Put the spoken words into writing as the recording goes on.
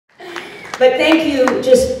But thank you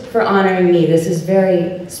just for honoring me. This is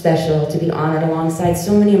very special to be honored alongside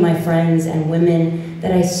so many of my friends and women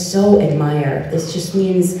that I so admire. This just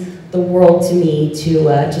means the world to me to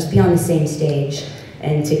just be on the same stage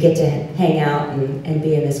and to get to hang out and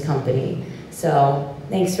be in this company. So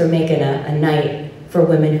thanks for making a night for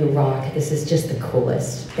women who rock. This is just the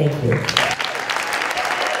coolest. Thank you.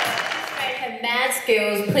 Her mad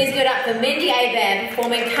skills. Please give it up for Mindi Abair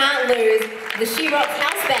performing Can't Lose, the She Rocks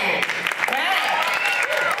House Band.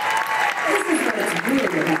 This is what it's really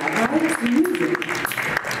about, right? It's music.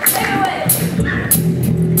 Take it away.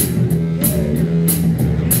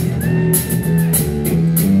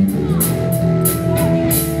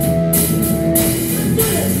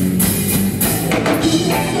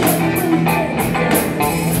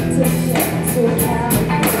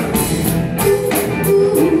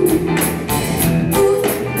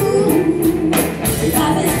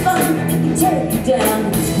 Life is fun if you take it down.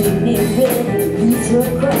 Screaming with use your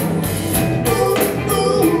crowd.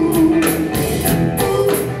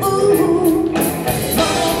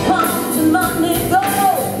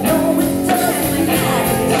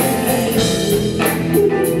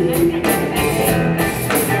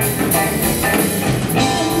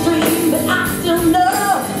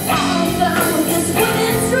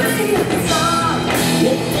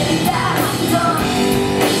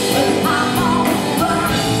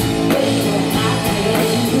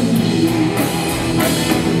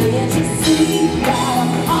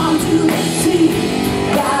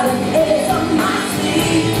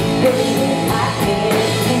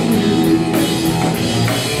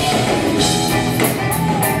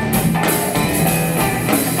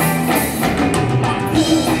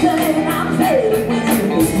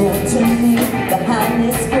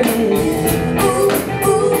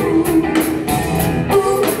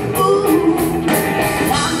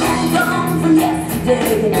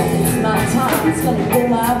 It's gonna go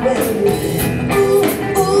my way. Ooh,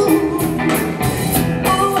 ooh,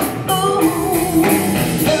 ooh, ooh.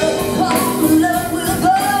 Love will come, love will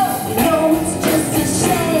go. You know it's just a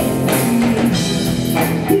shame.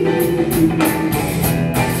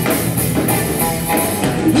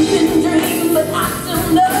 You can dream, but I still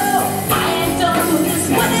know I ain't done with this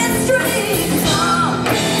winning streak.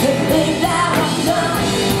 They think that I'm done,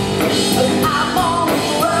 but I'm on the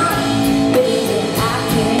run, baby. I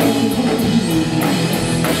can't.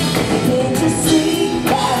 Can't you see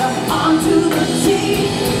that I'm onto the tee?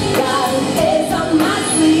 Got an ace on my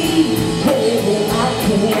sleeve, baby, I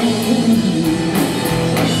can't.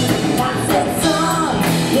 I said, son,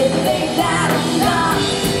 you think that I'm done,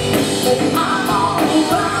 but I'm on the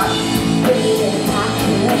run, baby, I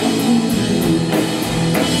can't.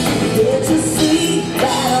 Can't you see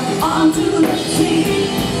that I'm onto the tee?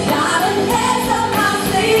 Got an ace on my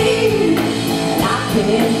sleeve, and I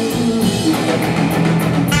can't.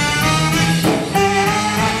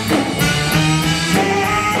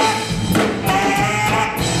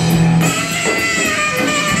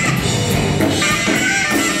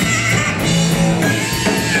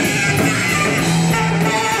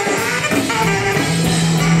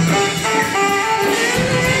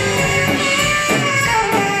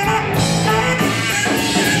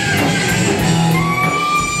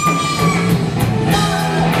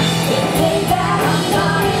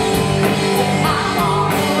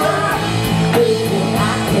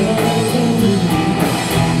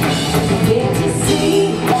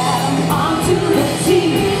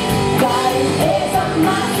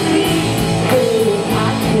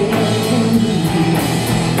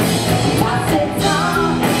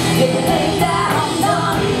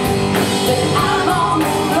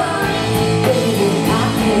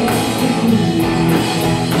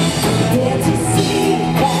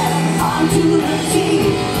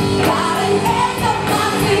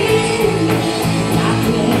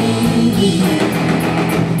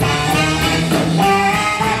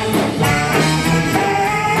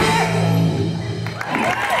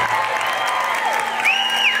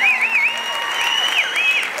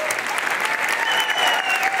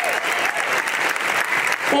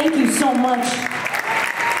 Thank you so much.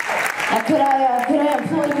 Could I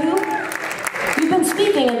employ you? You've been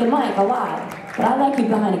speaking at the mic a lot, but I like you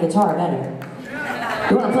behind a guitar better.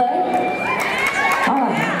 You want to play? All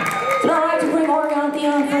right. Is it all right to bring Orianthi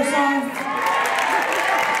on for a song?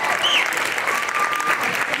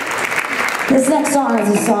 This next song is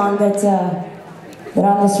a song that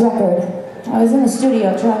on this record, I was in the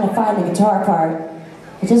studio trying to find the guitar part.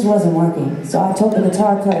 It just wasn't working. So I told the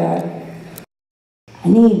guitar player, I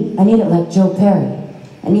need it like Joe Perry.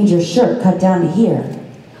 I need your shirt cut down to here.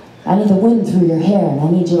 I need the wind through your hair, and I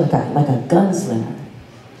need you like a gunslinger.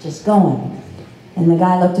 Just going. And the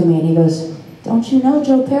guy looked at me and he goes, "Don't you know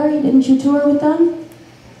Joe Perry? Didn't you tour with them?"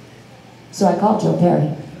 So I called Joe Perry.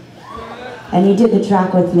 And he did the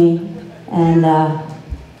track with me. And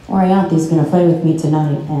Orianthi's gonna play with me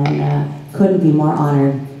tonight. And couldn't be more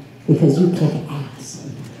honored because you kick ass.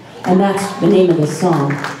 And that's the name of the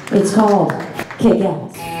song. It's called Kick Ass.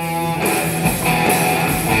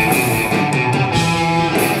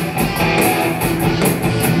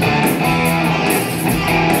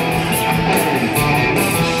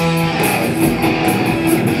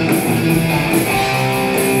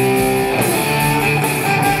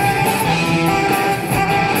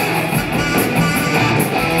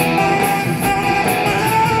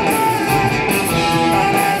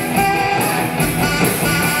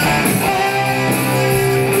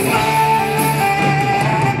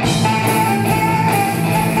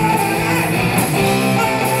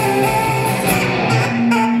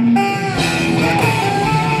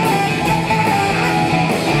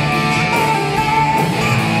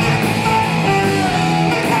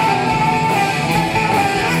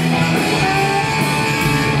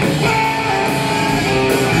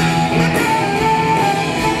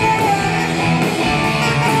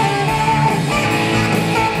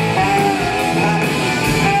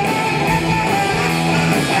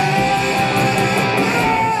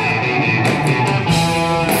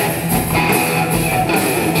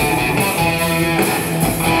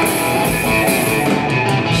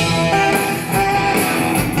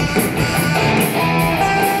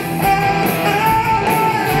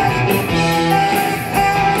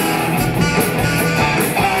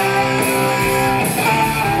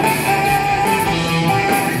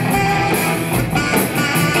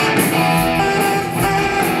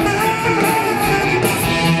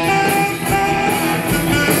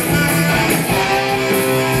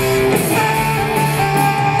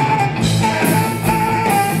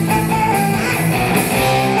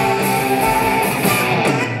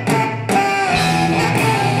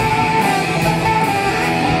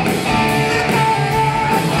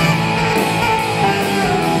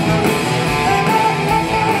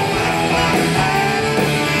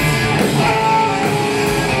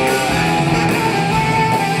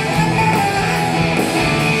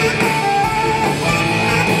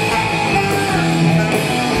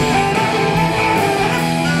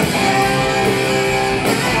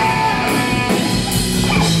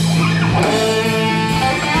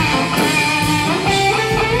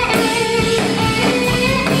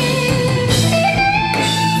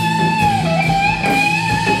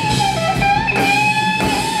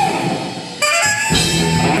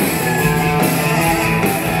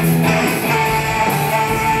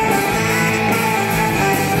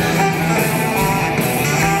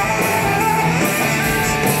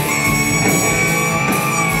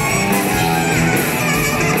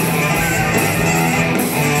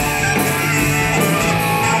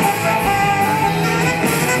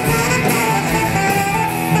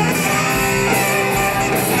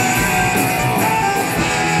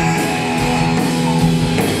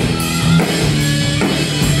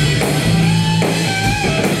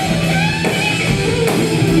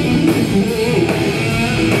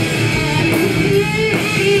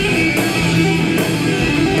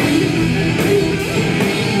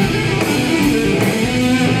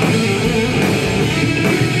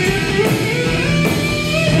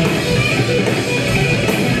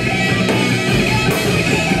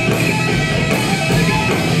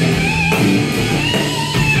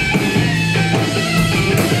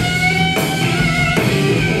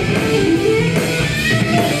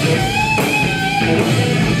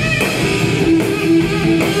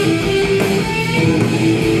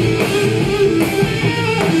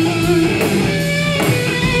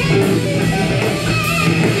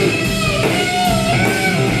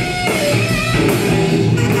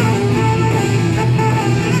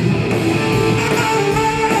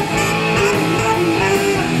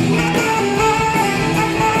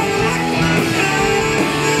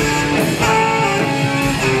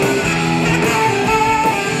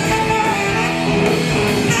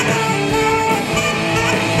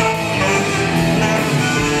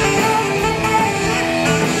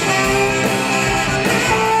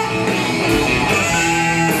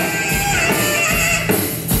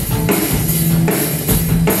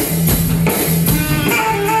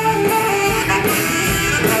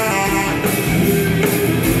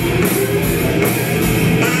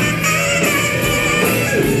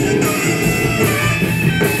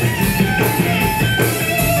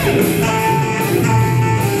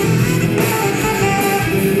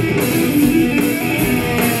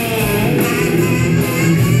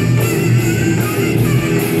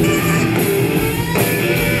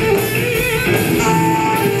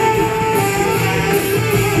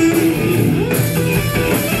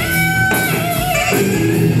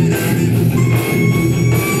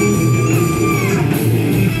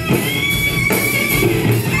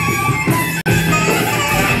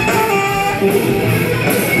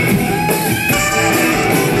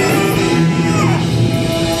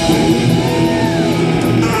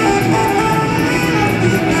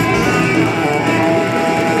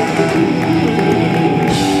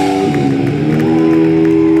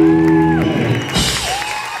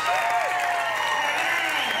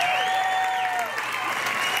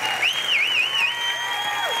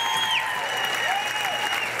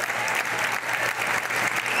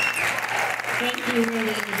 you.